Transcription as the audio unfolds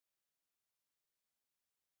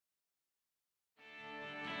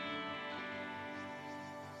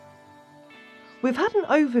We've had an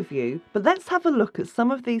overview, but let's have a look at some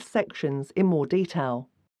of these sections in more detail.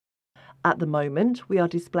 At the moment, we are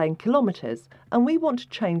displaying kilometres and we want to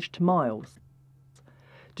change to miles.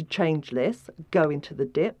 To change this, go into the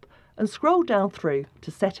dip and scroll down through to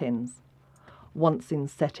Settings. Once in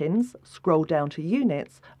Settings, scroll down to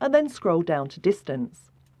Units and then scroll down to Distance.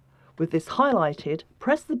 With this highlighted,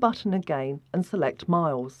 press the button again and select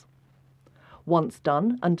miles. Once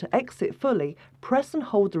done, and to exit fully, press and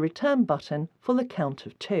hold the return button for the count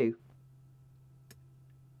of 2.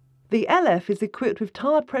 The LF is equipped with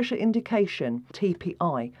tyre pressure indication,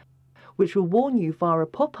 TPI, which will warn you via a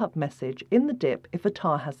pop-up message in the dip if a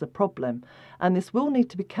tyre has a problem, and this will need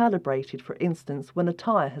to be calibrated, for instance, when a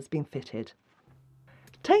tyre has been fitted.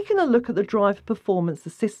 Taking a look at the Driver Performance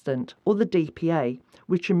Assistant, or the DPA,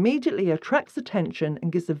 which immediately attracts attention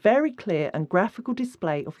and gives a very clear and graphical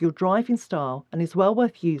display of your driving style and is well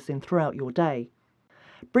worth using throughout your day.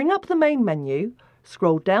 Bring up the main menu,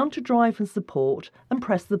 scroll down to Drive and Support and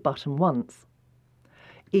press the button once.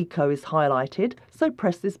 Eco is highlighted, so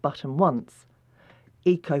press this button once.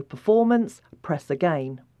 Eco Performance, press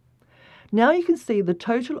again. Now you can see the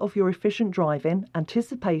total of your efficient driving,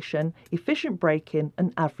 anticipation, efficient braking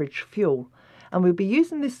and average fuel, and we'll be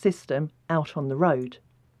using this system out on the road.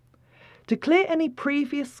 To clear any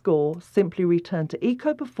previous score, simply return to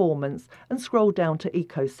Eco Performance and scroll down to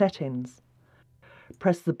Eco Settings.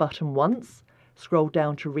 Press the button once, scroll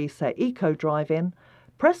down to Reset Eco Driving,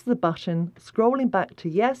 press the button, scrolling back to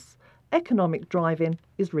Yes, Economic Driving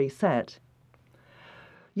is reset.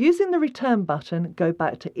 Using the return button, go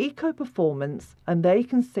back to Eco Performance and there you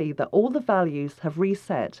can see that all the values have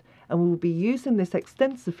reset, and we will be using this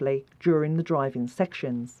extensively during the driving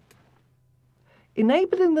sections.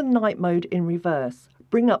 Enabling the night mode in reverse,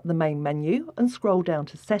 bring up the main menu and scroll down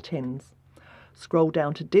to Settings. Scroll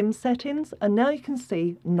down to Dim Settings and now you can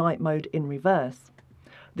see night mode in reverse.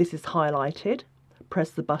 This is highlighted,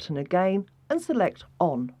 press the button again and select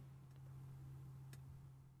On.